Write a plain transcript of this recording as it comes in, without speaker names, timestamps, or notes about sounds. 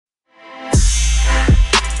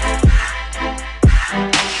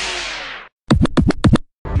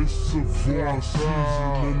season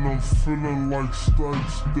and I'm feeling like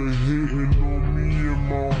Stikes. They hating on me and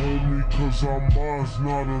my homie cause our minds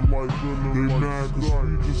not alike. They mad cause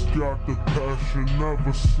we just got the passion,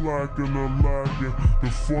 never slacking or lagging. The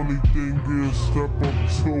funny thing is, step up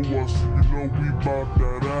to us, you know we bout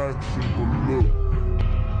that action, but look.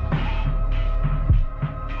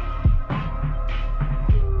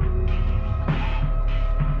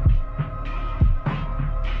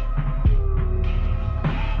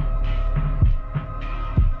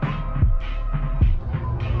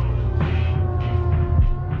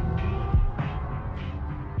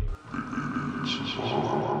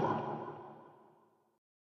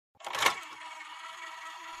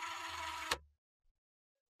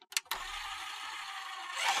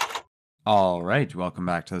 All right, welcome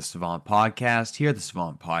back to the Savant Podcast. Here at the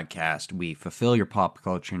Savant Podcast, we fulfill your pop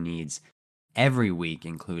culture needs every week,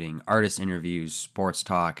 including artist interviews, sports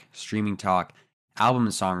talk, streaming talk, album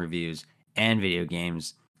and song reviews, and video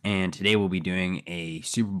games. And today we'll be doing a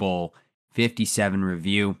Super Bowl 57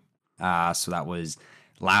 review. So that was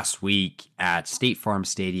last week at State Farm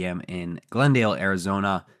Stadium in Glendale,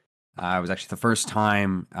 Arizona. It was actually the first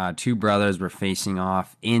time two brothers were facing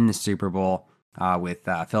off in the Super Bowl. With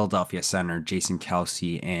Philadelphia center Jason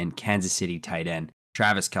Kelce and Kansas City tight end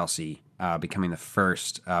Travis Kelce becoming the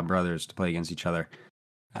first brothers to play against each other.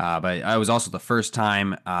 But it was also the first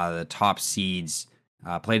time the top seeds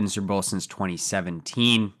played in the Super Bowl since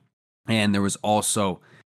 2017. And there was also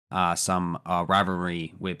some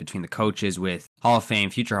rivalry between the coaches, with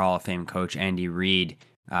future Hall of Fame coach Andy Reid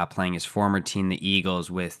playing his former team, the Eagles,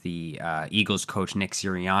 with the Eagles coach Nick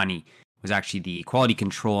Sirianni, was actually the quality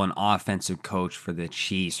control and offensive coach for the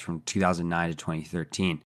Chiefs from 2009 to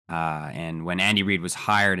 2013. And when Andy Reid was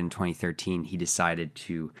hired in 2013, he decided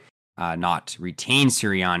to not retain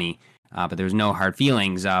Sirianni, but there was no hard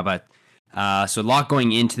feelings. So a lot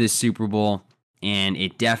going into this Super Bowl, and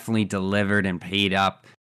it definitely delivered and paid up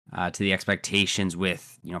to the expectations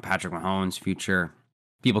with, Patrick Mahomes, future.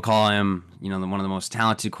 People call him, one of the most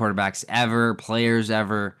talented quarterbacks ever, players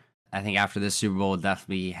ever. I think after this Super Bowl, we'll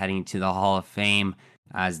definitely be heading to the Hall of Fame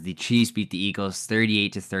as the Chiefs beat the Eagles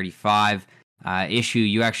 38-35.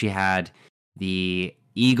 You actually had the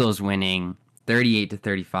Eagles winning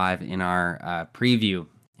 38-35 in our preview,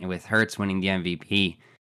 and with Hurts winning the MVP.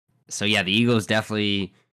 So yeah, the Eagles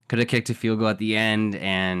definitely could have kicked a field goal at the end,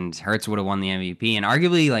 and Hurts would have won the MVP. And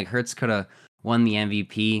arguably, Hurts could have won the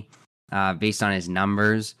MVP based on his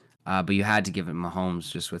numbers. But you had to give it Mahomes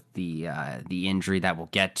just with the injury that we'll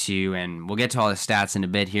get to, and we'll get to all the stats in a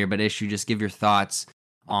bit here. But just give your thoughts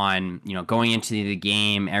on, going into the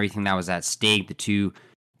game, everything that was at stake, the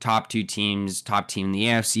top two teams, top team in the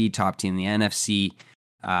AFC, top team in the NFC.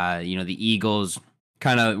 The Eagles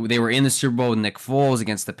they were in the Super Bowl with Nick Foles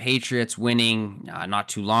against the Patriots, winning not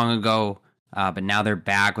too long ago. But now they're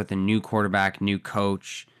back with a new quarterback, new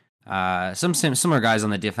coach, some similar guys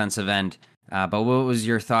on the defensive end. But what was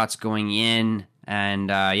your thoughts going in? And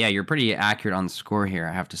you're pretty accurate on the score here,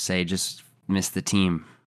 I have to say. Just missed the team.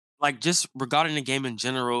 Just regarding the game in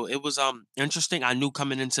general, it was interesting. I knew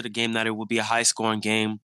coming into the game that it would be a high-scoring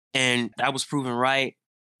game, and that was proven right.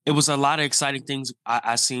 It was a lot of exciting things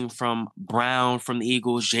I seen from Brown, from the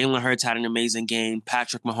Eagles. Jalen Hurts had an amazing game.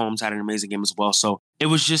 Patrick Mahomes had an amazing game as well. So it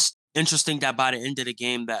was just interesting that by the end of the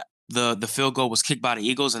game that the field goal was kicked by the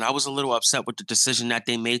Eagles, and I was a little upset with the decision that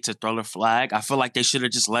they made to throw the flag. I feel like they should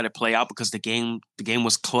have just let it play out because the game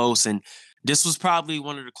was close, and this was probably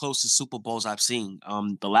one of the closest Super Bowls I've seen.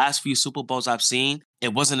 The last few Super Bowls I've seen,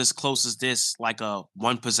 it wasn't as close as this, like a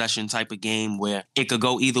one-possession type of game where it could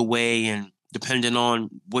go either way, and depending on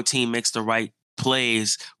what team makes the right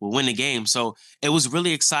plays will win the game. So it was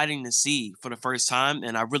really exciting to see for the first time,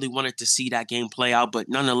 and I really wanted to see that game play out. But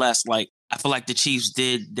nonetheless, I feel like the Chiefs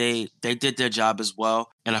did their job as well,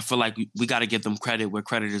 and I feel like we got to give them credit where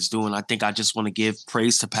credit is due. And I think I just want to give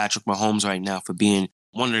praise to Patrick Mahomes right now for being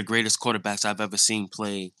one of the greatest quarterbacks I've ever seen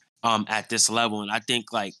play at this level. And I think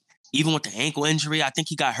even with the ankle injury, I think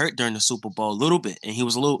he got hurt during the Super Bowl a little bit, and he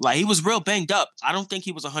was he was real banged up. I don't think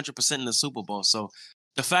he was 100% in the Super Bowl. So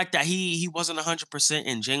the fact that he wasn't 100%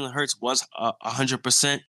 and Jalen Hurts was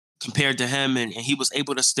 100% compared to him, and he was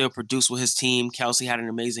able to still produce with his team. Kelce had an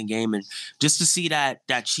amazing game, and just to see that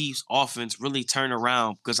Chiefs offense really turn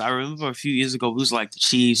around, because I remember a few years ago, it was the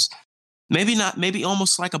Chiefs, maybe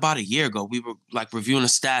almost about a year ago, we were reviewing the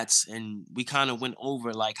stats, and we kind of went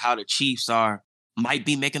over how the Chiefs might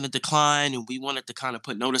be making a decline, and we wanted to kind of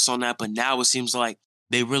put notice on that. But now it seems like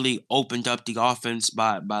they really opened up the offense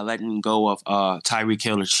by letting go of Tyreek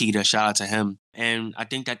Hill or Cheetah. Shout out to him. And I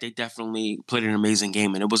think that they definitely played an amazing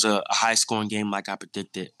game. And it was a high-scoring game like I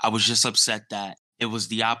predicted. I was just upset that it was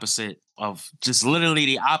the opposite of just literally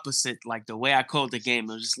the opposite. Like the way I called the game,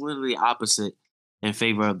 it was just literally opposite in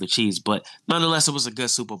favor of the Chiefs. But nonetheless, it was a good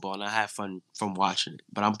Super Bowl, and I had fun from watching it.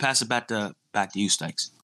 But I'm passing back to you,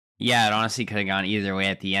 Stikes. Yeah, it honestly could have gone either way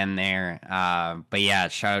at the end there. But yeah,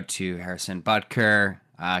 shout out to Harrison Butker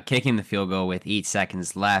kicking the field goal with 8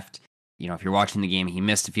 seconds left. You know, if you're watching the game, he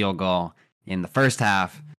missed a field goal in the first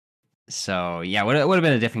half. So yeah, would have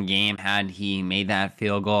been a different game had he made that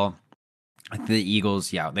field goal. The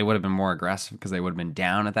Eagles, yeah, they would have been more aggressive because they would have been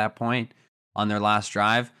down at that point on their last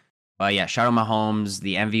drive. But yeah, shout out Mahomes,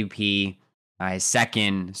 the MVP, his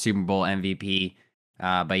second Super Bowl MVP.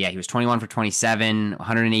 But yeah, he was 21 for 27,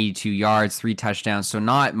 182 yards, 3 touchdowns. So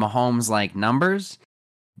not Mahomes-like numbers,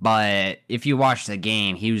 but if you watch the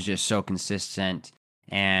game, he was just so consistent.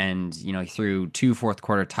 And, you know, he threw 2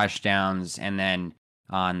 fourth-quarter touchdowns. And then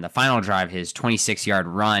on the final drive, his 26-yard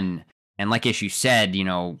run. And like Issue said, you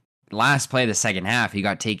know, last play of the second half, he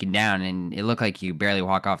got taken down, and it looked like he could barely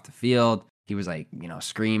walk off the field. He was like, you know,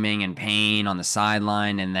 screaming in pain on the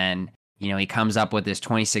sideline. And then, you know, he comes up with this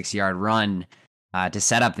 26-yard run to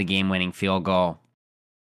set up the game-winning field goal.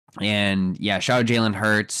 And yeah, shout out Jalen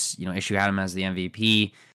Hurts. You know, Issue had him as the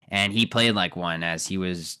MVP, and he played like one, as he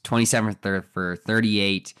was 27 for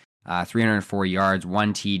 38, 304 yards,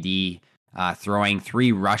 1 TD, throwing,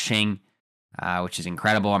 3 rushing, which is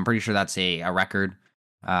incredible. I'm pretty sure that's a record,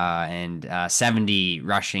 and 70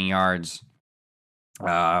 rushing yards.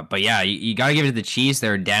 But yeah, you got to give it to the Chiefs.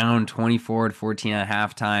 They're down 24-14 at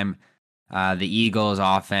halftime. The Eagles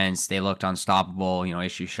offense, they looked unstoppable. You know,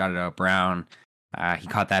 Issue shut it out Brown. He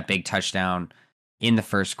caught that big touchdown in the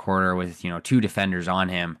first quarter with, you know, 2 defenders on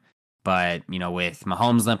him. But, you know, with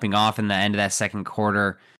Mahomes limping off in the end of that second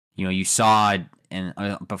quarter, you know, you saw, and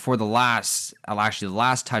before the last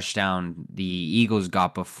touchdown the Eagles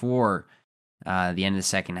got before the end of the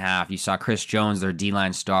second half, you saw Chris Jones, their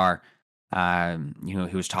D-line star, you know,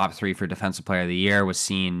 who was top 3 for Defensive Player of the Year, was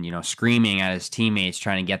seen, you know, screaming at his teammates,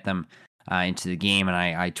 trying to get them into the game. And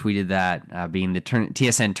I tweeted that being the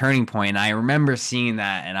TSN turning point. And I remember seeing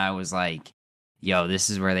that, and I was like, yo, this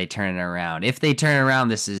is where they turn it around. If they turn it around,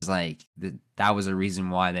 this is like, that was a reason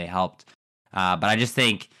why they helped. But I just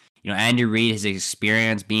think, you know, Andy Reid, his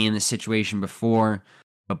experience being in this situation before,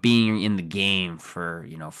 but being in the game for,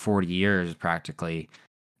 you know, 40 years practically,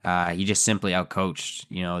 he just simply outcoached,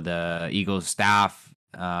 you know, the Eagles staff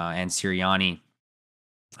and Sirianni.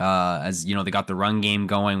 As you know, they got the run game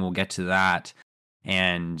going. We'll get to that.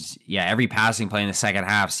 And yeah, every passing play in the second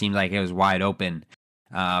half seemed like it was wide open.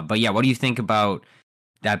 But yeah, what do you think about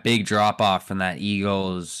that big drop off from that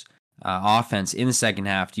Eagles offense in the second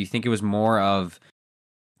half? Do you think it was more of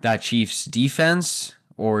that Chiefs defense,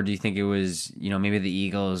 or do you think it was, you know, maybe the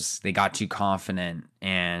Eagles, they got too confident?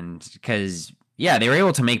 And because, yeah, they were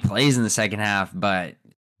able to make plays in the second half, but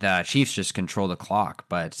the Chiefs just control the clock.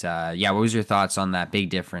 But yeah, what was your thoughts on that big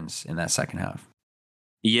difference in that second half?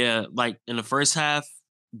 Yeah, like in the first half,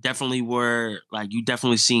 definitely were, like, you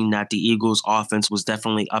definitely seen that the Eagles offense was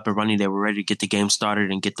definitely up and running. They were ready to get the game started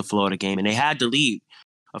and get the flow of the game. And they had to lead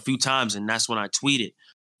a few times, and that's when I tweeted.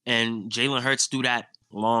 And Jalen Hurts threw that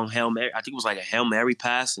long Hail Mary. I think it was like a Hail Mary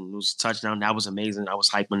pass, and it was a touchdown. That was amazing. I was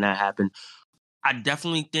hyped when that happened. I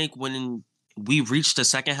definitely think when we reached the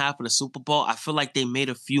second half of the Super Bowl, I feel like they made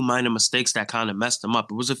a few minor mistakes that kind of messed them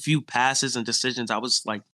up. It was a few passes and decisions. I was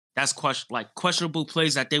like, that's questionable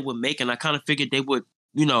plays that they would make. And I kind of figured they would,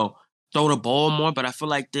 you know, throw the ball more, but I feel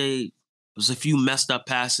like there was a few messed up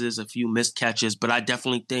passes, a few missed catches. But I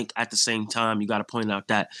definitely think at the same time, you got to point out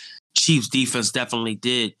that Chiefs defense definitely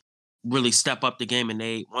did really step up the game.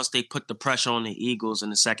 And once they put the pressure on the Eagles in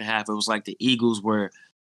the second half, it was like the Eagles were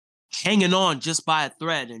hanging on just by a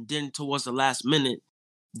thread. And then towards the last minute,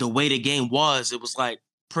 the way the game was, it was like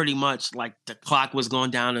pretty much like the clock was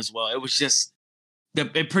going down as well. It was just,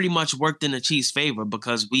 it pretty much worked in the Chiefs' favor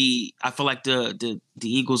because I feel like the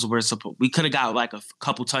Eagles we could have got like a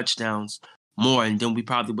couple touchdowns more, and then we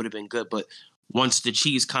probably would have been good. But once the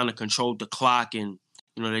Chiefs kind of controlled the clock, and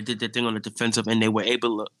you know, they did their thing on the defensive, and they were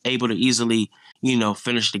able to easily, you know,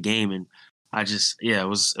 finish the game. And it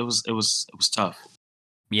was tough.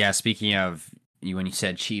 Yeah, speaking of, when you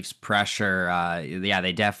said Chiefs pressure, yeah,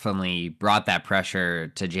 they definitely brought that pressure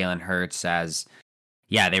to Jalen Hurts, as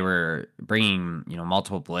yeah, they were bringing, you know,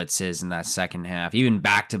 multiple blitzes in that second half. Even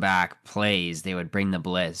back-to-back plays, they would bring the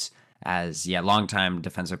blitz, as, yeah, longtime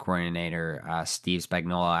defensive coordinator Steve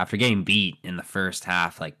Spagnuolo, after getting beat in the first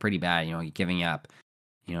half, like pretty bad, you know, giving up,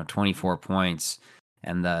 you know, 24 points.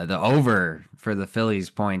 And the over for the Phillies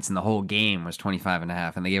points in the whole game was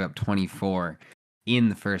 25.5, and they gave up 24 in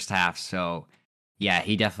the first half. So, yeah,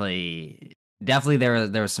 he definitely definitely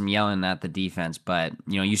there was some yelling at the defense, but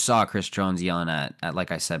you saw Chris Jones yelling at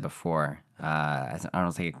like I said before. I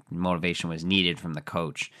don't think motivation was needed from the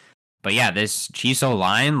coach. But yeah, this Chiefs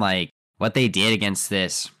O-line, like what they did against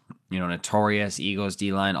this, notorious Eagles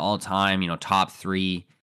D-line all time, top 3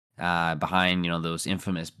 behind, those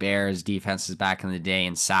infamous Bears defenses back in the day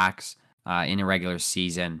in sacks in a regular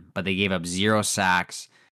season. But they gave up 0 sacks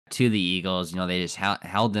to the Eagles. They just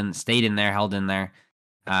stayed in there, held in there.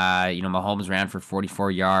 Mahomes ran for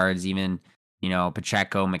 44 yards. Even,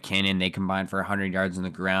 Pacheco, McKinnon, they combined for 100 yards on the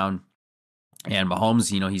ground. And Mahomes,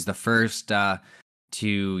 he's the first to,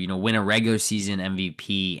 win a regular season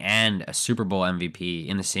MVP and a Super Bowl MVP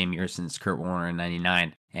in the same year since Kurt Warner in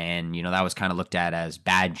 99. And, that was kind of looked at as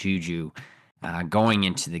bad juju going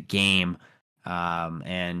into the game.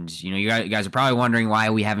 And, you guys are probably wondering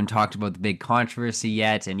why we haven't talked about the big controversy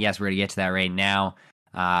yet. And yes, we're going to get to that right now.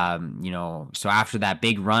 So after that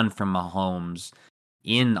big run from Mahomes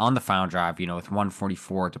on the final drive, with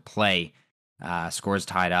 144 to play, scores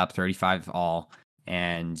tied up 35 all.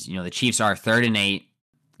 And, the Chiefs are 3rd and 8.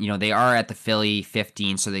 They are at the Philly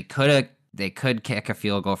 15, so they could kick a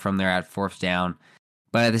field goal from there at 4th down.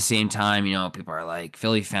 But at the same time, people are like,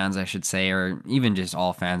 Philly fans, I should say, or even just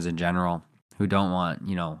all fans in general who don't want,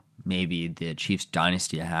 maybe the Chiefs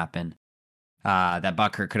dynasty to happen, that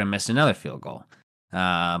Butker could have missed another field goal.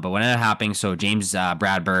 But when it happened, so James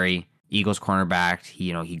Bradbury, Eagles cornerback,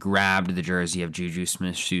 he grabbed the jersey of Juju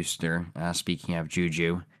Smith-Schuster, speaking of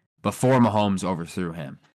Juju, before Mahomes overthrew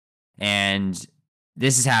him. And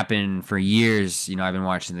this has happened for years, I've been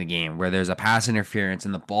watching the game, where there's a pass interference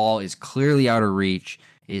and the ball is clearly out of reach,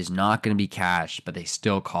 is not going to be catched, but they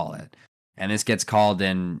still call it. And this gets called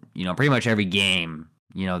in, pretty much every game,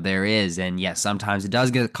 there is. And yes, sometimes it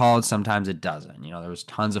does get called, sometimes it doesn't. There was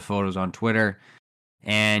tons of photos on Twitter.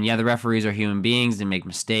 And yeah, the referees are human beings, they make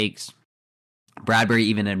mistakes. Bradbury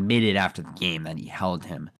even admitted after the game that he held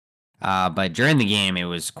him. But during the game, it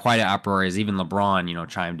was quite an uproar, as even LeBron,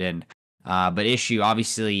 chimed in. But issue,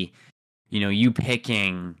 obviously, you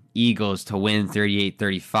picking Eagles to win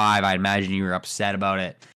 38-35, I imagine you were upset about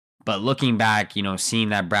it. But looking back, seeing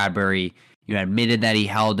that Bradbury, admitted that he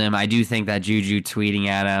held him. I do think that Juju tweeting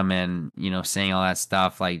at him and, saying all that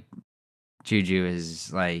stuff, like, Juju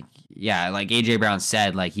is like, yeah, like AJ Brown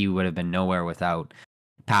said, like he would have been nowhere without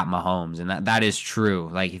Pat Mahomes. And that is true.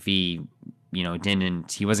 Like if he, he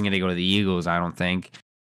wasn't going to go to the Eagles, I don't think.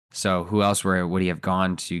 So who else would he have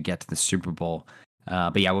gone to get to the Super Bowl?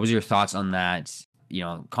 But yeah, what was your thoughts on that,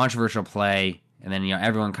 controversial play? And then,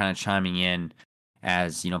 everyone kind of chiming in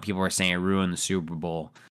as, people were saying it ruined the Super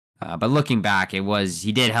Bowl. But looking back,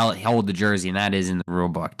 he did hold the jersey, and that is in the rule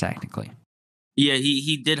book, technically. Yeah,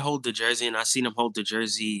 he did hold the jersey, and I seen him hold the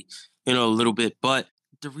jersey, a little bit. But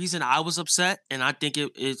the reason I was upset, and I think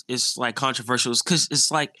it's like controversial, is because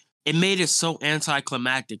it's like it made it so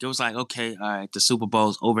anticlimactic. It was like, okay, all right, the Super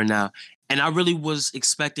Bowl's over now, and I really was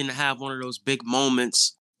expecting to have one of those big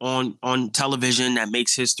moments on television that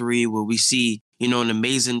makes history, where we see an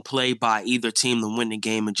amazing play by either team to win the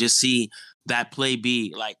game, and just see that play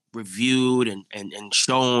be like reviewed and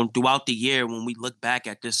shown throughout the year when we look back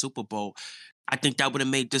at this Super Bowl. I think that would have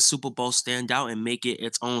made this Super Bowl stand out and make it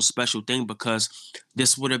its own special thing, because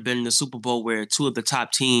this would have been the Super Bowl where 2 of the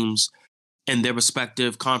top teams in their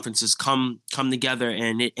respective conferences come together,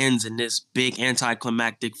 and it ends in this big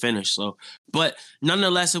anticlimactic finish. So, but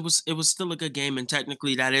nonetheless, it was still a good game, and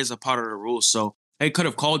technically that is a part of the rules. So they could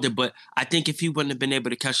have called it, but I think if he wouldn't have been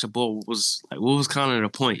able to catch the ball, what was kind of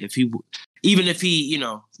the point? Even if he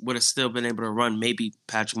would have still been able to run, maybe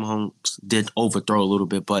Patrick Mahomes did overthrow a little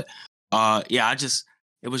bit, but. Yeah,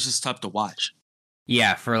 it was just tough to watch.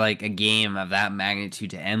 Yeah, for like a game of that magnitude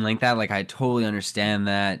to end like that, like I totally understand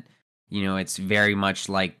that. It's very much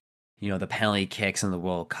like, the penalty kicks in the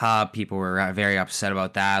World Cup. People were very upset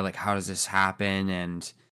about that. Like, how does this happen?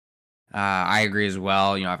 And I agree as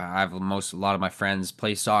well. A lot of my friends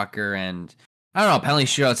play soccer, and I don't know, penalty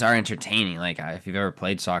shootouts are entertaining. Like, if you've ever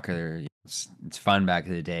played soccer, it's fun back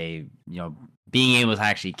in the day. Being able to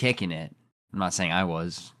actually kicking it. I'm not saying I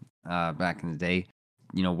was. Back in the day,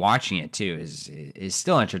 watching it too is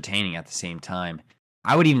still entertaining at the same time.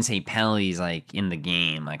 I would even say penalties like in the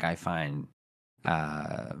game, like I find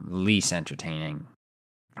least entertaining.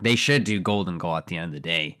 They should do golden goal at the end of the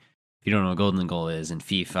day. If you don't know what golden goal is in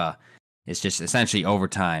FIFA, it's just essentially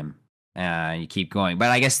overtime. You keep going,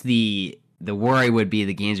 but I guess the worry would be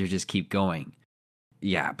the games would just keep going.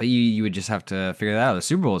 Yeah, but you would just have to figure that out. The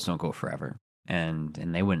Super Bowls don't go forever, and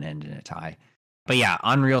they wouldn't end in a tie. But yeah,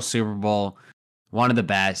 unreal Super Bowl, one of the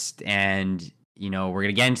best. And, we're going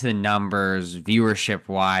to get into the numbers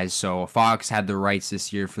viewership-wise. So Fox had the rights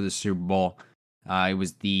this year for the Super Bowl. It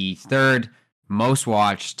was the third most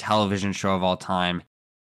watched television show of all time.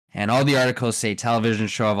 And all the articles say television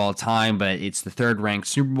show of all time, but it's the third ranked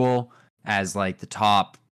Super Bowl as like the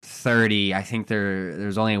top 30. I think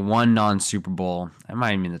there's only one non-Super Bowl. It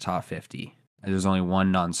might even be in the top 50. There's only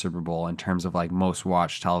one non-Super Bowl in terms of like most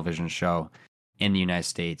watched television show in the United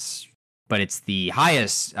States. But it's the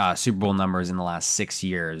highest Super Bowl numbers in the last 6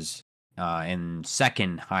 years, and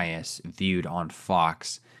second highest viewed on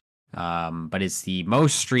Fox. But it's the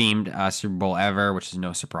most streamed Super Bowl ever, which is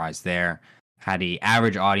no surprise there. Had an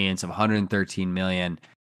average audience of 113 million,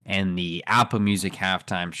 and the Apple Music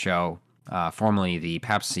halftime show, formerly the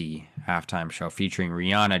Pepsi halftime show featuring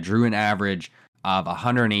Rihanna, drew an average of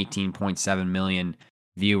 118.7 million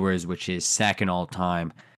viewers, which is second all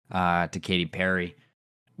time to Katy Perry.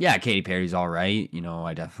 Yeah, Katy Perry's all right.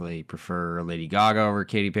 I definitely prefer Lady Gaga over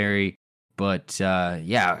Katy Perry. But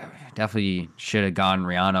yeah, definitely should have gone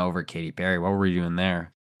Rihanna over Katy Perry. What were we doing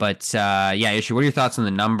there? But yeah, Issue, what are your thoughts on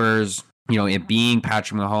the numbers? It being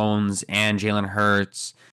Patrick Mahomes and Jalen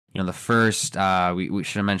Hurts, the first, we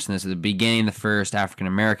should have mentioned this at the beginning, the first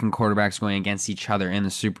African-American quarterbacks going against each other in the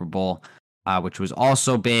Super Bowl, which was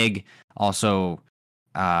also big. Also,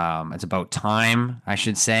 it's about time, I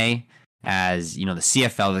should say, as, the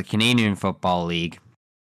CFL, the Canadian Football League,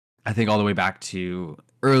 I think all the way back to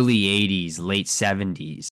early 80s, late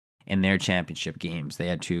 70s in their championship games, they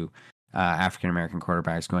had two African-American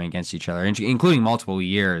quarterbacks going against each other, including multiple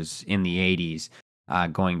years in the 80s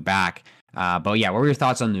going back. But yeah, what were your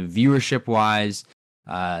thoughts on the viewership-wise,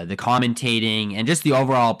 the commentating, and just the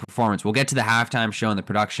overall performance? We'll get to the halftime show and the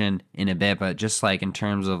production in a bit, but just like in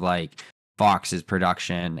terms of like Fox's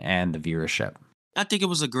production and the viewership. I think it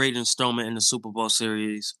was a great installment in the Super Bowl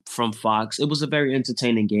series from Fox. It was a very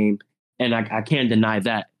entertaining game, and I can't deny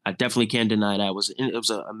that. I definitely can't deny that. It was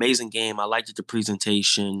an amazing game. I liked the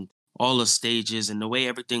presentation, all the stages, and the way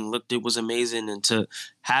everything looked. It was amazing. And to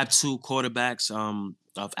have two quarterbacks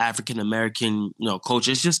of African American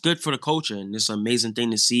culture, it's just good for the culture, and it's an amazing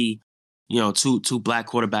thing to see. Two black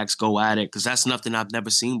quarterbacks go at it, because that's nothing I've never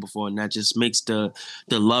seen before, and that just makes the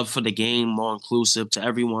love for the game more inclusive to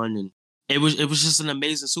everyone. And it was just an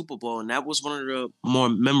amazing Super Bowl, and that was one of the more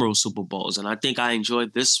memorable Super Bowls. And I think I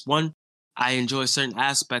enjoyed this one. I enjoy certain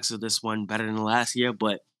aspects of this one better than last year,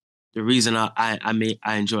 but the reason I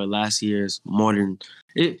enjoyed last year's more than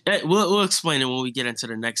it. We'll explain it when we get into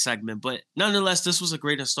the next segment. But nonetheless, this was a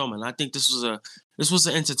great installment. I think this was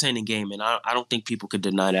an entertaining game, and I don't think people could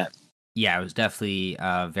deny that. Yeah, it was definitely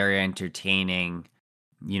very entertaining.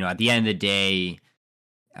 At the end of the day,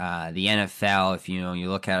 the NFL, if you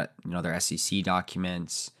look at their SEC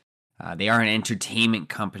documents, they are an entertainment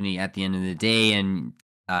company at the end of the day. And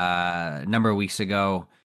a number of weeks ago,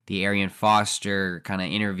 the Arian Foster kind of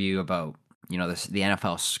interview about the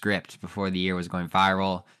NFL script before the year was going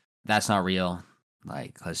viral. That's not real.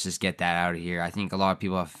 Like, let's just get that out of here. I think a lot of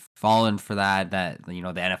people have fallen for that the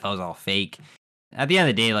NFL is all fake. At the end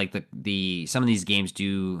of the day, like the some of these games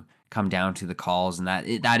do come down to the calls, and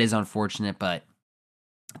that is unfortunate, but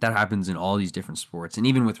that happens in all these different sports. And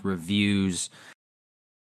even with reviews,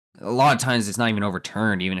 a lot of times it's not even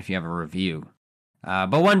overturned, even if you have a review.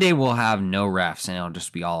 But one day we'll have no refs, and it'll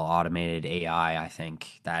just be all automated AI. I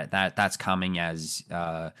think that's coming as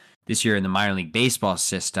this year in the minor league baseball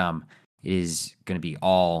system is going to be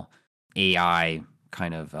all AI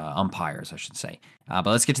kind of umpires, I should say. But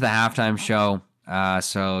let's get to the halftime show.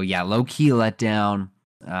 So yeah, low-key letdown.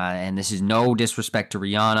 And this is no disrespect to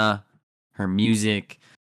Rihanna, her music.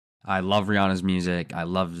 I love Rihanna's music. I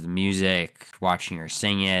love the music, watching her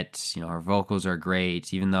sing it. Her vocals are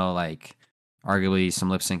great, even though like arguably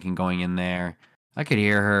some lip syncing going in there. I could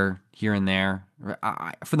hear her here and there.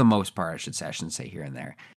 For the most part, I shouldn't say here and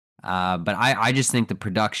there. But I just think the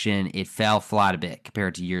production, it fell flat a bit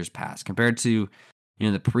compared to years past. Compared to,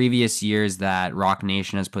 the previous years that Rock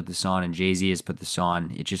Nation has put this on and Jay-Z has put this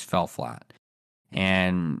on, it just fell flat.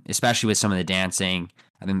 And especially with some of the dancing,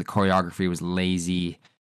 I think the choreography was lazy.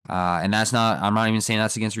 And I'm not even saying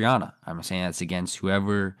that's against Rihanna. I'm saying that's against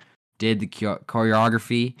whoever did the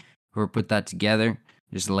choreography, whoever put that together.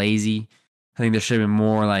 Just lazy. I think there should have been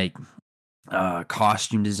more like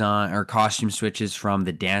costume design or costume switches from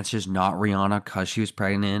the dancers, not Rihanna, because she was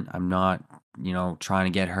pregnant. I'm not, trying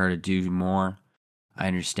to get her to do more. I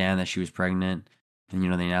understand that she was pregnant, and, they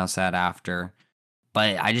announced that after.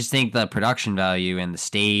 But I just think the production value and the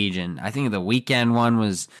stage, and I think the weekend one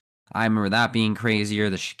was, I remember that being crazier.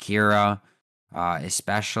 The Shakira,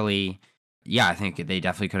 especially. Yeah, I think they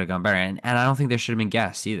definitely could have gone better. And I don't think there should have been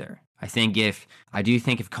guests either. I do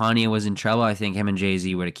think if Kanye was in trouble, I think him and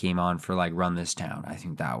Jay-Z would have came on for like Run This Town. I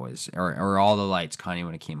think that was, or All the Lights, Kanye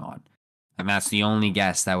would have came on. And that's the only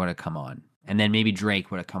guest that would have come on. And then maybe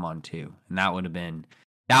Drake would have come on too. And that would have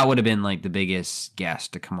been like the biggest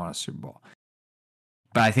guest to come on a Super Bowl.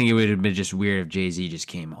 But I think it would have been just weird if Jay-Z just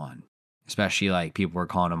came on. Especially like people were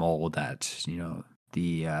calling him old at,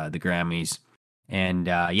 the Grammys. And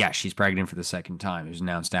she's pregnant for the second time. It was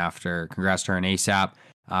announced after. Congrats to her and ASAP.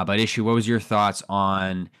 But Issue, what was your thoughts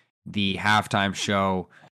on the halftime show?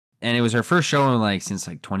 And it was her first show since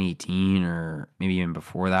 2018 or maybe even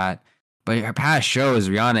before that. But her past shows,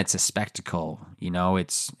 Rihanna, it's a spectacle,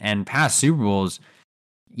 and past Super Bowls,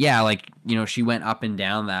 she went up and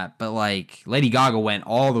down that. But Lady Gaga went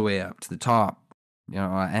all the way up to the top,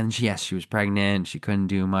 and she was pregnant. She couldn't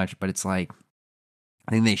do much, but it's I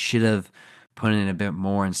think they should have put in a bit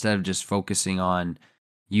more instead of just focusing on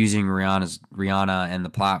using Rihanna and the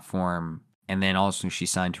platform. And then also she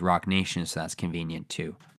signed to Rock Nation, so that's convenient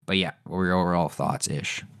too. But yeah, what were your overall thoughts,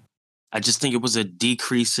 Ish? I just think it was a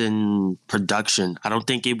decrease in production. I don't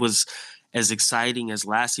think it was as exciting as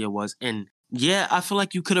last year was. And yeah, I feel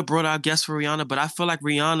like you could have brought out guests for Rihanna, but I feel like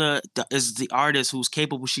Rihanna is the artist who's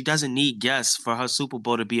capable. She doesn't need guests for her Super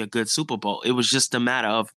Bowl to be a good Super Bowl. It was just a matter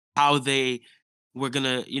of how they were going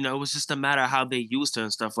to, it was just a matter of how they used her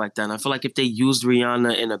and stuff like that. And I feel like if they used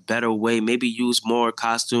Rihanna in a better way, maybe use more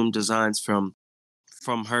costume designs from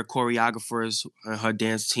her choreographers, her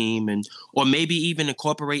dance team, or maybe even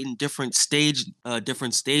incorporating different stage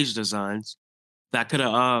designs that could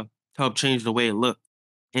have helped change the way it looked.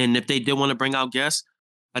 And if they did want to bring out guests,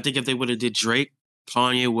 I think if they would have did Drake,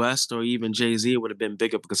 Kanye West, or even Jay-Z, it would have been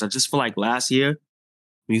bigger, because I just feel like last year,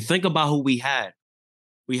 when you think about who we had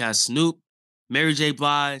Snoop, Mary J.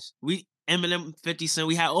 Blige, Eminem, 50 Cent,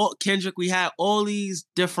 we had Kendrick, we had all these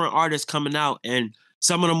different artists coming out, and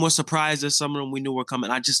some of them were surprises, some of them we knew were coming.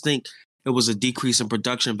 I just think it was a decrease in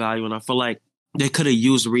production value, and I feel like they could have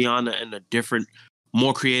used Rihanna in a different,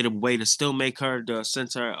 more creative way to still make her the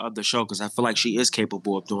center of the show, because I feel like she is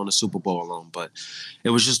capable of doing a Super Bowl alone. But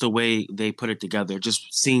it was just the way they put it together. It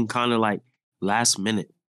just seemed kind of like last minute.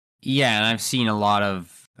 Yeah, and I've seen a lot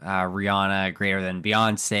of Rihanna greater than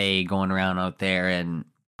Beyonce going around out there, and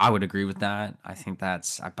I would agree with that. I think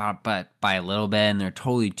that's about, but by a little bit, and they're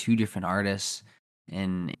totally two different artists.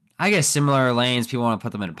 And I guess similar lanes, people want to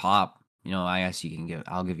put them in pop. I guess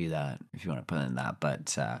I'll give you that if you want to put in that.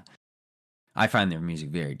 But I find their music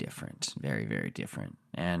very different, very, very different.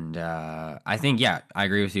 And I think, I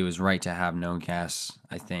agree with you. It was right to have no guests,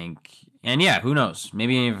 I think. And who knows?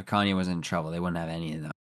 Maybe if Kanye was in trouble, they wouldn't have any of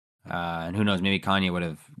them. And who knows? Maybe Kanye would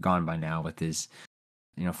have gone by now with his,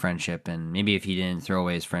 friendship. And maybe if he didn't throw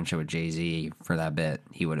away his friendship with Jay-Z for that bit,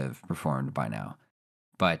 he would have performed by now.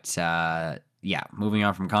 But moving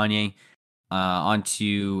on from Kanye, on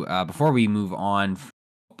to before we move on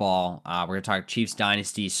football, we're gonna talk Chiefs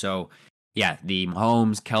dynasty. So the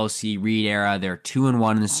Mahomes, Kelsey, Reed era, they're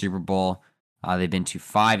 2-1 in the Super Bowl. They've been to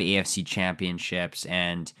 5 AFC championships,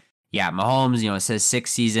 and Mahomes, it says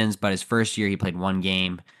 6 seasons, but his first year he played 1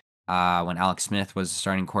 game when Alex Smith was the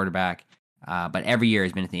starting quarterback. But every year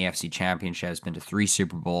he's been at the AFC championships, been to 3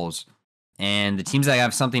 Super Bowls. And the teams that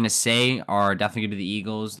have something to say are definitely going to be the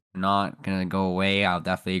Eagles. They're not going to go away. I'll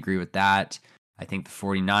definitely agree with that. I think the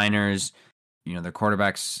 49ers, their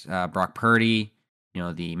quarterbacks, Brock Purdy,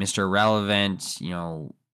 the Mr. Irrelevant,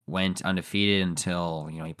 went undefeated until,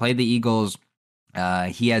 he played the Eagles.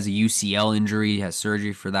 He has a UCL injury, has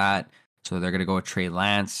surgery for that. So they're going to go with Trey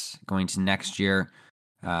Lance going to next year.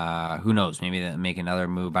 Who knows? Maybe they'll make another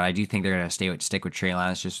move, but I do think they're going to stick with Trey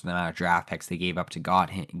Lance just for the amount of draft picks they gave up to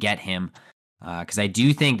get him. Because I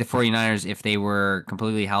do think the 49ers, if they were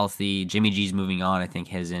completely healthy, Jimmy G's moving on. I think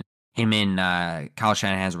him and Kyle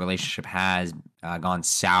Shanahan's relationship has gone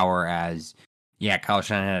sour as, Kyle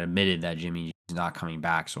Shanahan had admitted that Jimmy G is not coming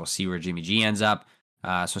back. So we'll see where Jimmy G ends up.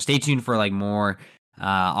 So stay tuned for more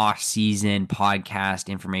off-season podcast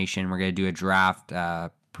information. We're going to do a draft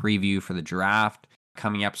preview for the draft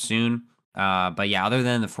coming up soon. But other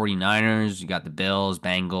than the 49ers, you got the Bills,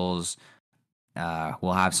 Bengals.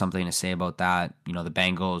 We'll have something to say about that. The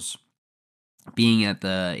Bengals being at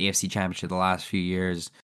the AFC Championship the last few years.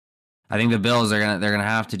 I think the Bills they're gonna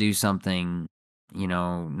have to do something,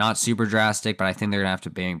 not super drastic, but I think they're gonna have to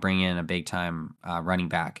bring in a big time running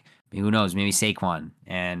back. I mean, who knows? Maybe Saquon.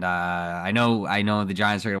 And I know the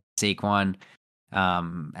Giants are gonna want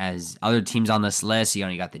Saquon. As other teams on this list,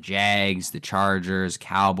 you got the Jags, the Chargers,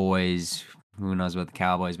 Cowboys. Who knows about the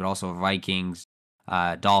Cowboys? But also Vikings,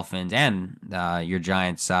 Dolphins, and your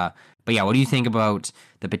Giants. But what do you think about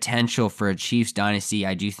the potential for a Chiefs dynasty?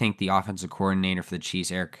 I do think the offensive coordinator for the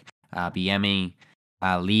Chiefs, Eric Bieniemy,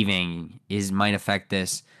 leaving might affect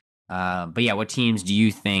this. But what teams do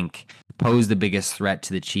you think pose the biggest threat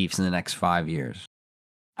to the Chiefs in the next 5 years?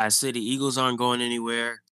 I say the Eagles aren't going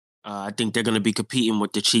anywhere. I think they're going to be competing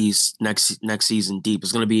with the Chiefs next season deep.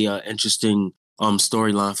 It's going to be an interesting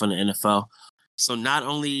storyline for the NFL. So not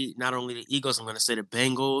only the Eagles, I'm going to say the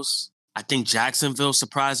Bengals. I think Jacksonville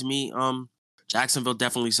surprised me. Jacksonville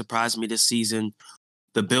definitely surprised me this season.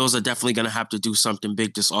 The Bills are definitely going to have to do something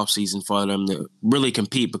big this offseason for them to really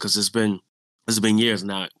compete, because it's been years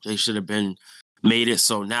now. They should have been made it.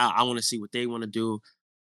 So now I want to see what they want to do.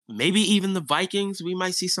 Maybe even the Vikings, we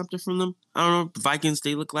might see something from them. I don't know. The Vikings,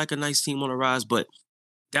 they look like a nice team on the rise, but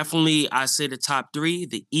definitely I say the top three: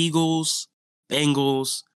 the Eagles,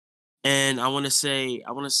 Bengals, and I want to say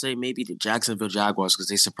maybe the Jacksonville Jaguars, because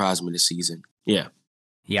they surprised me this season. Yeah.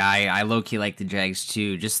 Yeah, I low-key like the Jags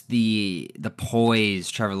too. Just the poise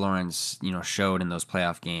Trevor Lawrence, showed in those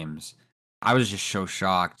playoff games. I was just so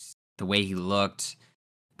shocked the way he looked,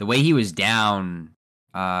 the way he was down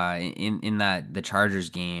in the Chargers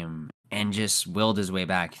game, and just willed his way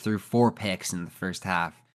back. He threw 4 picks in the first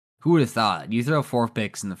half. Who would have thought? You throw 4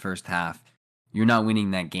 picks in the first half, you're not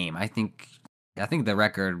winning that game. I think the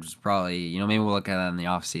record was probably, maybe we'll look at that in the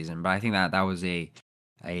offseason, but I think that was a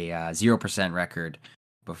 0% record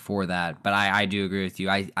before that. But I do agree with you.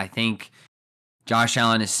 I think Josh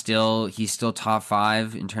Allen is still top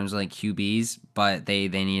 5 in terms of like QBs, but they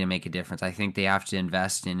need to make a difference. I think they have to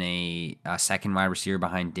invest in a second wide receiver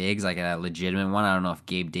behind Diggs, like a legitimate one. I don't know if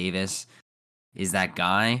Gabe Davis is that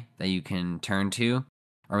guy that you can turn to,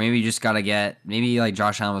 or maybe you just gotta get, maybe like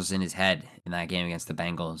Josh Allen was in his head in that game against the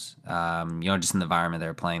Bengals. Just in the environment they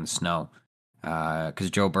were playing, the snow.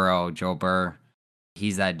 Because Joe Burr,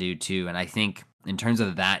 he's that dude too. And I think in terms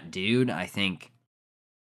of that dude, I think,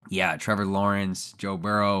 yeah, Trevor Lawrence, Joe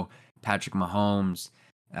Burrow, Patrick Mahomes,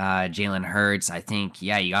 Jalen Hurts. I think,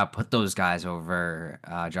 yeah, you got to put those guys over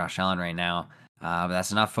Josh Allen right now. But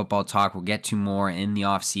that's enough football talk. We'll get to more in the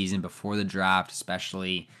offseason before the draft,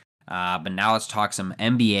 especially. But now let's talk some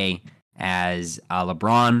NBA, as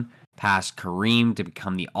LeBron passed Kareem to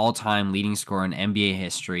become the all-time leading scorer in NBA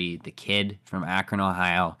history, the kid from Akron,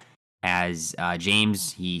 Ohio, as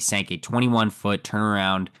James, he sank a 21-foot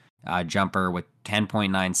turnaround jumper with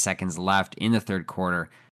 10.9 seconds left in the third quarter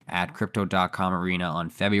at Crypto.com Arena on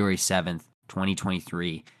February 7th,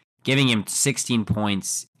 2023, giving him 16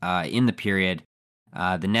 points in the period,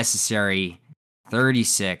 the necessary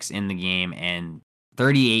 36 in the game, and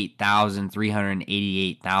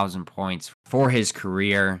 38,388,000 points for his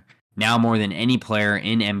career, now more than any player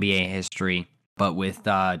in NBA history, but with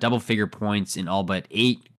double-figure points in all but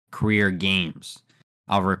 8 career games.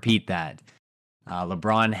 I'll repeat that.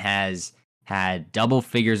 LeBron has had double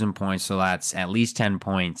figures in points, so that's at least 10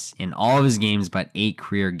 points in all of his games but 8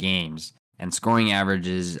 career games, and scoring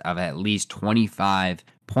averages of at least 25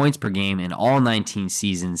 points per game in all 19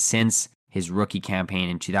 seasons since his rookie campaign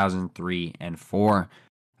in 2003 and 4.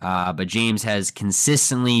 But James has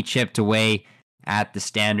consistently chipped away at the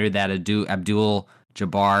standard that Abdul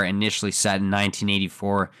Jabbar initially set in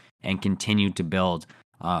 1984 and continued to build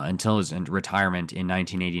until his retirement in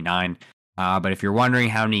 1989. But if you're wondering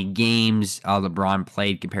how many games LeBron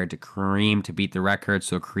played compared to Kareem to beat the record,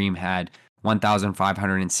 so Kareem had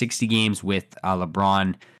 1,560 games with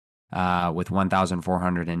LeBron with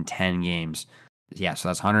 1,410 games. Yeah, so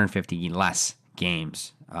that's 150 less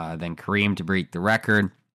games than Kareem to break the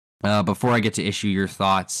record. Before I get to issue your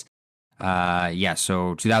thoughts,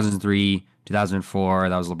 so 2003, 2004,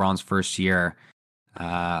 that was LeBron's first year.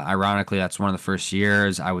 Ironically, that's one of the first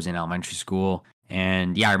years I was in elementary school.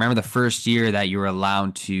 And yeah, I remember the first year that you were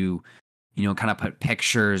allowed to, kind of put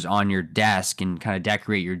pictures on your desk and kind of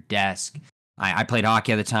decorate your desk. I played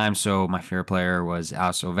hockey at the time, so my favorite player was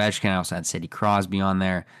Alex Ovechkin. I also had Sidney Crosby on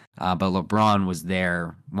there. But LeBron was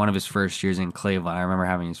there one of his first years in Cleveland. I remember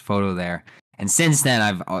having his photo there. And since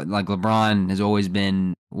then, LeBron has always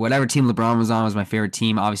been, whatever team LeBron was on was my favorite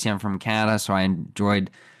team. Obviously, I'm from Canada, so I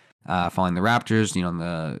enjoyed following the Raptors, in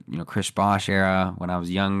the Chris Bosh era when I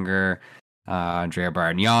was younger, Andrea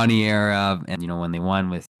Bargnani era, and when they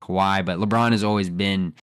won with Kawhi. But LeBron has always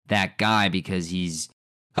been that guy because he's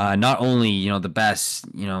not only the best,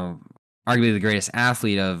 arguably the greatest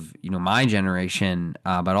athlete of my generation,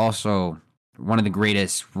 but also one of the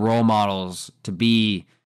greatest role models to be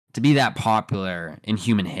that popular in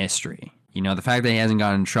human history. The fact that he hasn't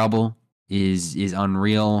gotten in trouble is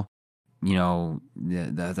unreal.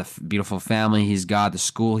 The beautiful family he's got, the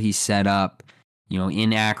school he set up,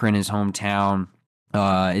 in Akron, his hometown.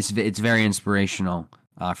 It's very inspirational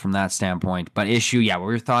from that standpoint. But what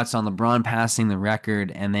were your thoughts on LeBron passing the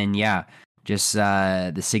record? And then, just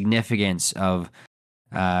the significance of,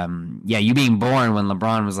 you being born when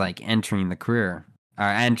LeBron was like entering the career.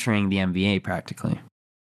 are entering the NBA practically.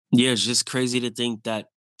 Yeah, it's just crazy to think that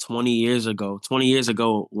 20 years ago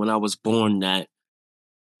when I was born, that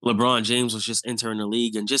LeBron James was just entering the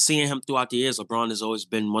league. And just seeing him throughout the years, LeBron has always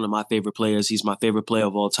been one of my favorite players. He's my favorite player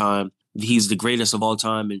of all time. He's the greatest of all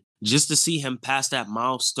time. And just to see him pass that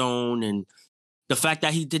milestone, and the fact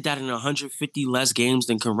that he did that in 150 less games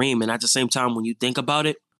than Kareem. And at the same time, when you think about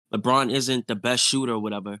it, LeBron isn't the best shooter or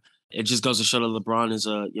whatever. It just goes to show that LeBron is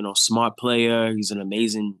a, smart player. He's an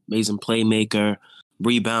amazing playmaker.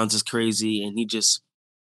 Rebounds is crazy. And he's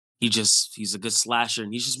a good slasher.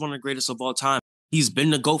 And he's just one of the greatest of all time. He's been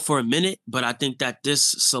the GOAT for a minute, but I think that this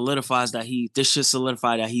should solidify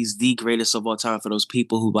that he's the greatest of all time for those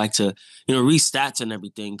people who like to, read stats and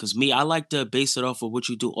everything. Because me, I like to base it off of what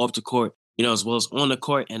you do off the court, as well as on the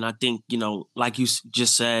court. And I think, like you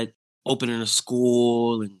just said, opening a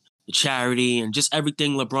school and the charity and just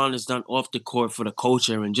everything LeBron has done off the court for the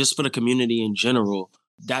culture and just for the community in general,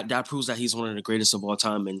 that proves that he's one of the greatest of all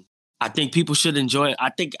time. And I think people should enjoy it. I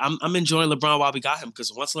think I'm enjoying LeBron while we got him,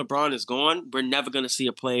 because once LeBron is gone, we're never going to see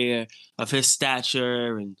a player of his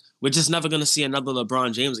stature, and we're just never going to see another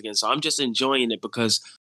LeBron James again. So I'm just enjoying it because,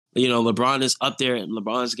 LeBron is up there and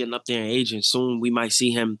LeBron's getting up there in age, and soon we might see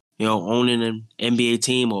him, owning an NBA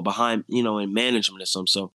team or behind, in management or something.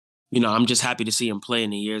 So, I'm just happy to see him play in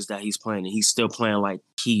the years that he's playing, and he's still playing like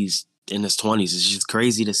he's in his 20s. It's just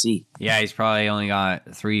crazy to see. Yeah, he's probably only got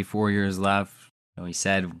 3-4 years left. He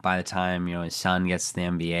said by the time, his son gets to the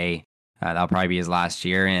NBA, that'll probably be his last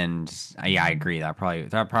year. And yeah, I agree. That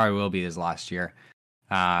probably will be his last year.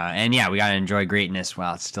 And yeah, we got to enjoy greatness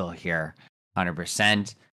while it's still here,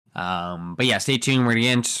 100%. But yeah, stay tuned. We're going to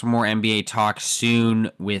get into some more NBA talk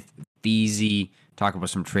soon with Feezy, talk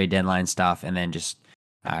about some trade deadline stuff, and then just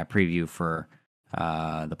preview for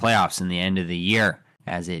the playoffs and the end of the year,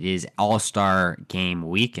 as it is All-Star Game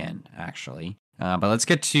weekend, actually. But let's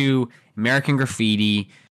get to American Graffiti.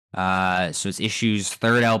 So it's Issue's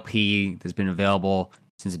third LP that's been available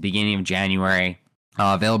since the beginning of January.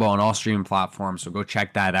 Available on all streaming platforms, so go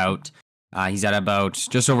check that out. He's at about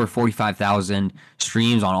just over 45,000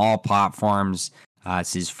 streams on all platforms.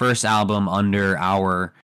 It's his first album under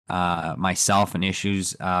our myself and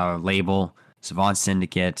Issues label, Savant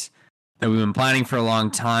Syndicate, that we've been planning for a long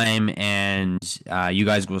time, and you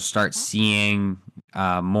guys will start seeing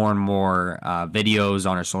more and more videos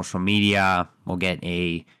on our social media. We'll get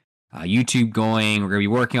a YouTube going. We're going to be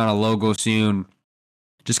working on a logo soon.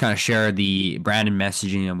 Just kind of share the brand and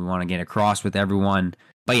messaging that we want to get across with everyone.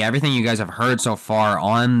 But yeah, everything you guys have heard so far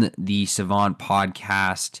on the Savant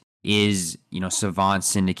podcast is, Savant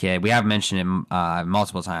Syndicate. We have mentioned it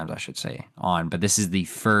multiple times, I should say, but this is the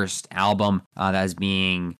first album that is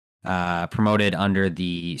being promoted under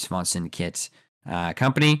the Savant Syndicate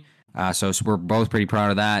company. So we're both pretty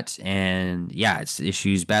proud of that. And yeah, it's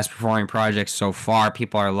Issue's best performing project so far.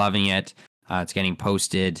 People are loving it. It's getting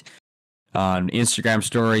posted on Instagram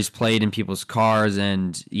stories, played in people's cars.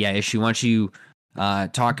 And yeah, Issue, why don't you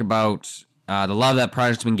talk about the love that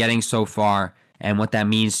project's been getting so far and what that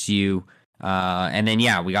means to you. And then,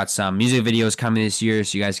 yeah, we got some music videos coming this year,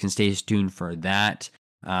 so you guys can stay tuned for that.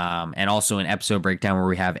 And also an episode breakdown where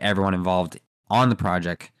we have everyone involved on the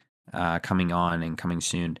project coming on and coming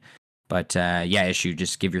soon. But yeah, Issue,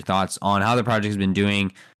 just give your thoughts on how the project's been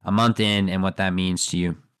doing a month in and what that means to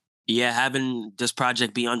you. Yeah, having this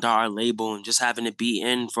project be under our label and just having it be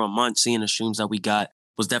in for a month, seeing the streams that we got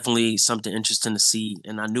was definitely something interesting to see.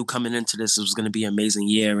 And I knew coming into this, it was going to be an amazing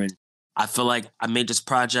year. And I feel like I made this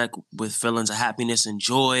project with feelings of happiness and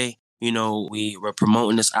joy. We were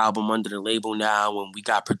promoting this album under the label now, and we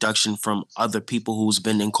got production from other people who's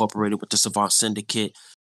been incorporated with the Savant Syndicate.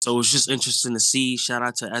 So it was just interesting to see. Shout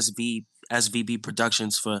out to SVB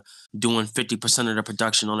Productions for doing 50% of the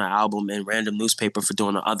production on the album, and Random Newspaper for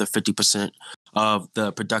doing the other 50% of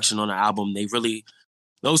the production on the album.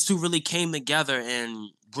 Those two really came together and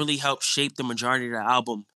really helped shape the majority of the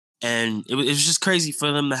album. And it was just crazy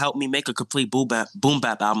for them to help me make a complete boom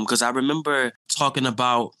bap album, because I remember talking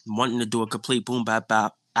about wanting to do a complete boom bap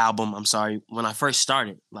album. When I first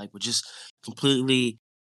started, like with just completely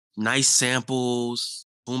nice samples,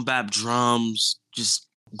 boom bap drums, just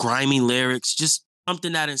grimy lyrics, just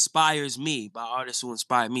something that inspires me by artists who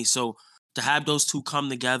inspired me. So to have those two come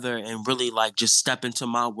together and really like just step into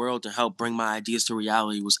my world and help bring my ideas to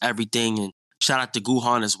reality was everything. And shout out to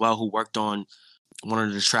Guhan as well, who worked on one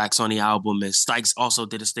of the tracks on the album. And Stykes also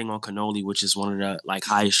did his thing on Cannoli, which is one of the like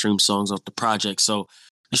highest stream songs of the project. So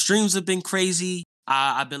the streams have been crazy.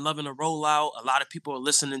 I've been loving the rollout. A lot of people are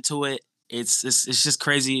listening to it. It's just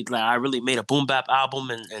crazy. Like I really made a boom bap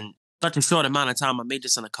album and such a short amount of time. I made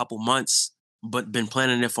this in a couple months. but been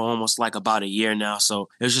planning it for almost like about a year now. So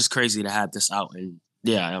it's just crazy to have this out. And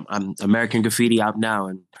yeah, I'm American Graffiti out now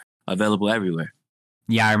and available everywhere.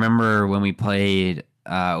 Yeah, I remember when we played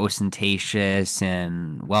Ostentatious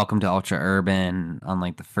and Welcome to Ultra Urban on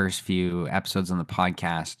like the first few episodes on the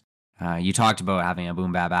podcast. You talked about having a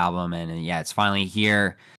boom bap album, and yeah, it's finally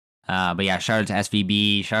here. But yeah, shout out to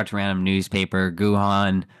SVB, shout out to Random Newspaper,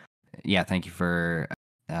 Guhan. Yeah, thank you for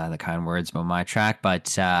the kind words about my track.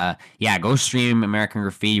 But yeah, go stream American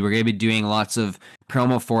Graffiti. We're going to be doing lots of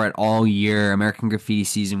promo for it all year. American Graffiti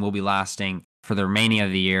season will be lasting for the remaining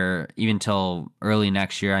of the year, even till early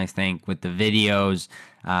next year, I think, with the videos,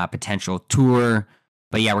 potential tour.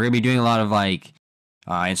 But yeah, we're going to be doing a lot of like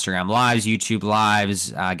Instagram lives, YouTube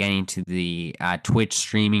lives, getting into the Twitch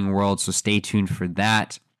streaming world. So stay tuned for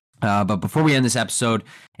that. But before we end this episode,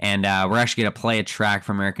 and we're actually going to play a track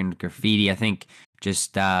from American Graffiti, I think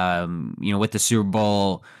just, with the Super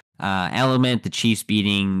Bowl element, the Chiefs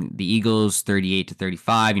beating the Eagles 38-35,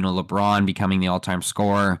 LeBron becoming the all-time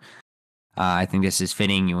scorer. I think this is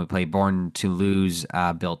fitting. We play Born to Lose,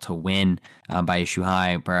 Built to Win by Issue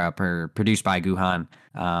High, produced by Guhan.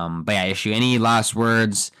 But yeah, Issue, any last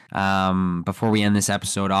words before we end this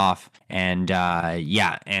episode off? And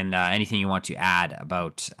anything you want to add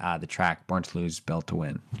about the track Born to Lose, Built to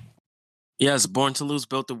Win? Yes, Born to Lose,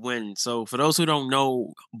 Built to Win. So for those who don't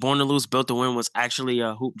know, Born to Lose, Built to Win was actually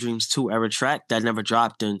a Hoop Dreams 2 era track that never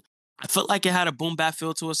dropped. And I felt like it had a boom bap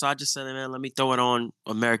feel to it, so I just said, man, let me throw it on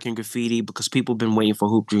American Graffiti because people been waiting for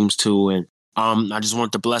Hoop Dreams 2, and I just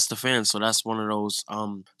wanted to bless the fans. So that's one of those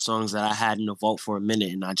songs that I had in the vault for a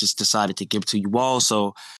minute, and I just decided to give it to you all.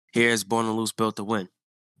 So here's Born to Lose, Built to Win.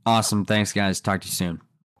 Awesome. Thanks, guys. Talk to you soon.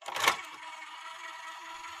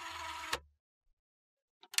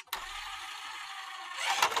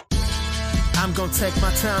 I'm gonna take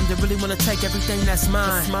my time, they really wanna take everything that's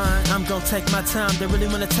mine. I'm gonna take my time, they really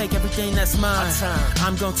wanna take everything that's mine.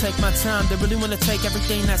 I'm gonna take my time, they really wanna take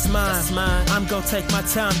everything that's mine. I'm gonna take my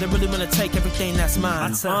time, they really wanna take everything that's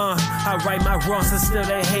mine. I right my wrongs and still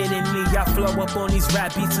they hating me. I flow up on these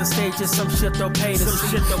rap beats and stages, some shit don't pay to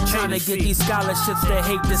see. Trying to get these scholarships, they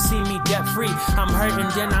hate to see me debt free. I'm hurting,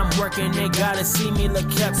 then I'm working, they gotta see me look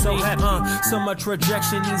kept so happy. So much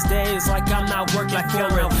rejection these days, like I'm not working for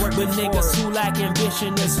it. But niggas who lack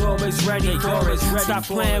ambition is always ready for it. Stop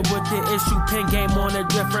playing with the issue, pen game on a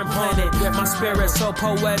different planet. My spirit's so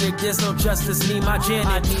poetic, there's no justice, need my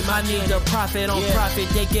Janet. I need the profit on profit,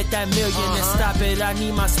 they get that million and stop it. I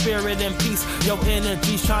need my spirit in peace, your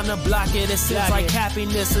energy's trying to block it. It seems like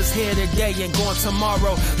happiness is here today and gone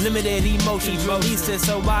tomorrow. Limited emotions, release it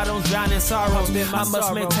so I don't drown in sorrows. I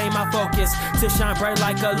must maintain my focus to shine bright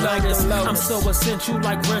like a lotus. I'm so essential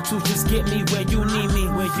like rental, just get me where you need me.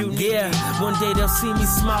 One day they'll see me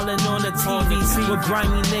smiling on the TV with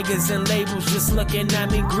grimy niggas and labels just looking at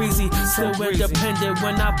me greasy. So independent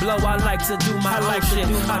when I blow, I like to do my life shit.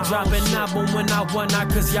 I drop an album when I want, not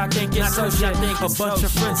cause y'all think it's so shit. A bunch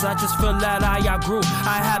of friends, I just feel that I outgrew.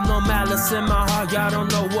 I have no malice in my heart, y'all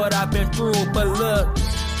don't know what I've been through. But look,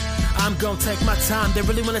 I'm gonna take my time, they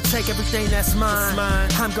really wanna take everything that's mine.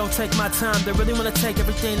 I'm gonna take my time, they really wanna take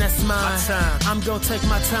everything that's mine. I'm gonna take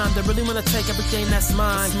my time, they really wanna take everything that's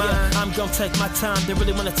mine. I'm gonna take my time, they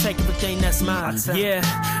really wanna take everything that's mine.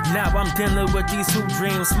 Now I'm dealing with these hoop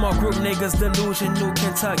dreams. Small group niggas, delusion, New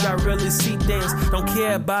Kentucky, I really see things. Don't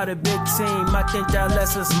care about a big team, I think that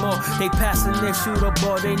less is more. They passing their shooter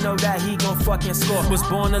ball, they know that he gon' fucking score. Was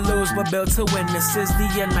born to lose, but built to win. This is the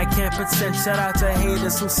end, I can't pretend. Shout out to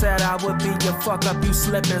haters who said I would be your fuck up, you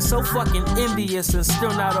slipping. So fucking envious and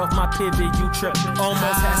still not off my pivot, you tripping.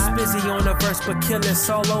 Almost had Spizzy on the verse, but killing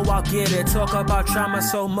solo, I'll get it. Talk about trauma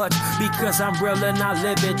so much because I'm real and I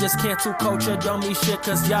live it. Just cancel culture, don't mean shit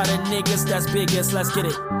cause y'all the niggas that's biggest, let's get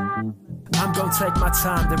it. I'm gonna take my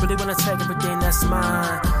time, they really wanna take everything that's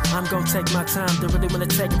mine. I'm gonna take my time, they really wanna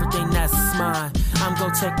take everything that's mine. I'm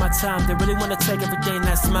gonna take my time, they really wanna take everything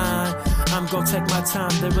that's mine. I'm gonna take my time,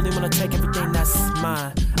 they really wanna take everything that's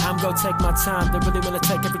mine. I'm gonna take my time, they really wanna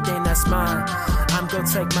take everything that's mine. I'm gonna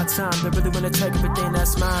take my time, they really wanna take everything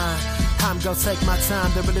that's mine. I'm gonna take my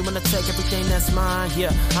time, they really wanna take everything that's mine,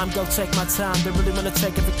 yeah. I'm gonna take my time, they really wanna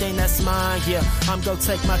take everything that's mine, yeah. I'm gonna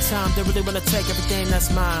take my time, they really wanna take everything that's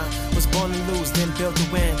mine. Was born to lose, then built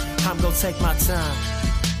to win. I'm gonna take my time,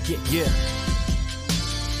 yeah.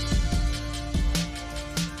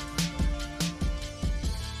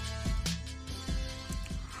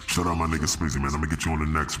 Shout out my nigga Smizzy, man. I'm gonna get you on the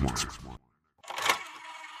next one.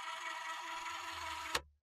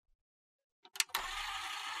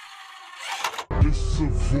 It's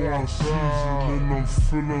Savant season and I'm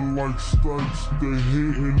feeling like Stipes. They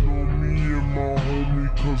hating on me and my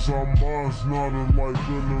homie cause our minds not alike.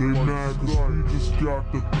 They mad cause we just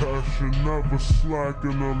got the passion, never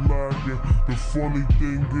slacking or lacking. The funny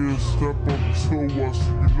thing is, step up to us,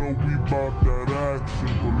 you know we bout that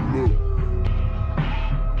action. But look,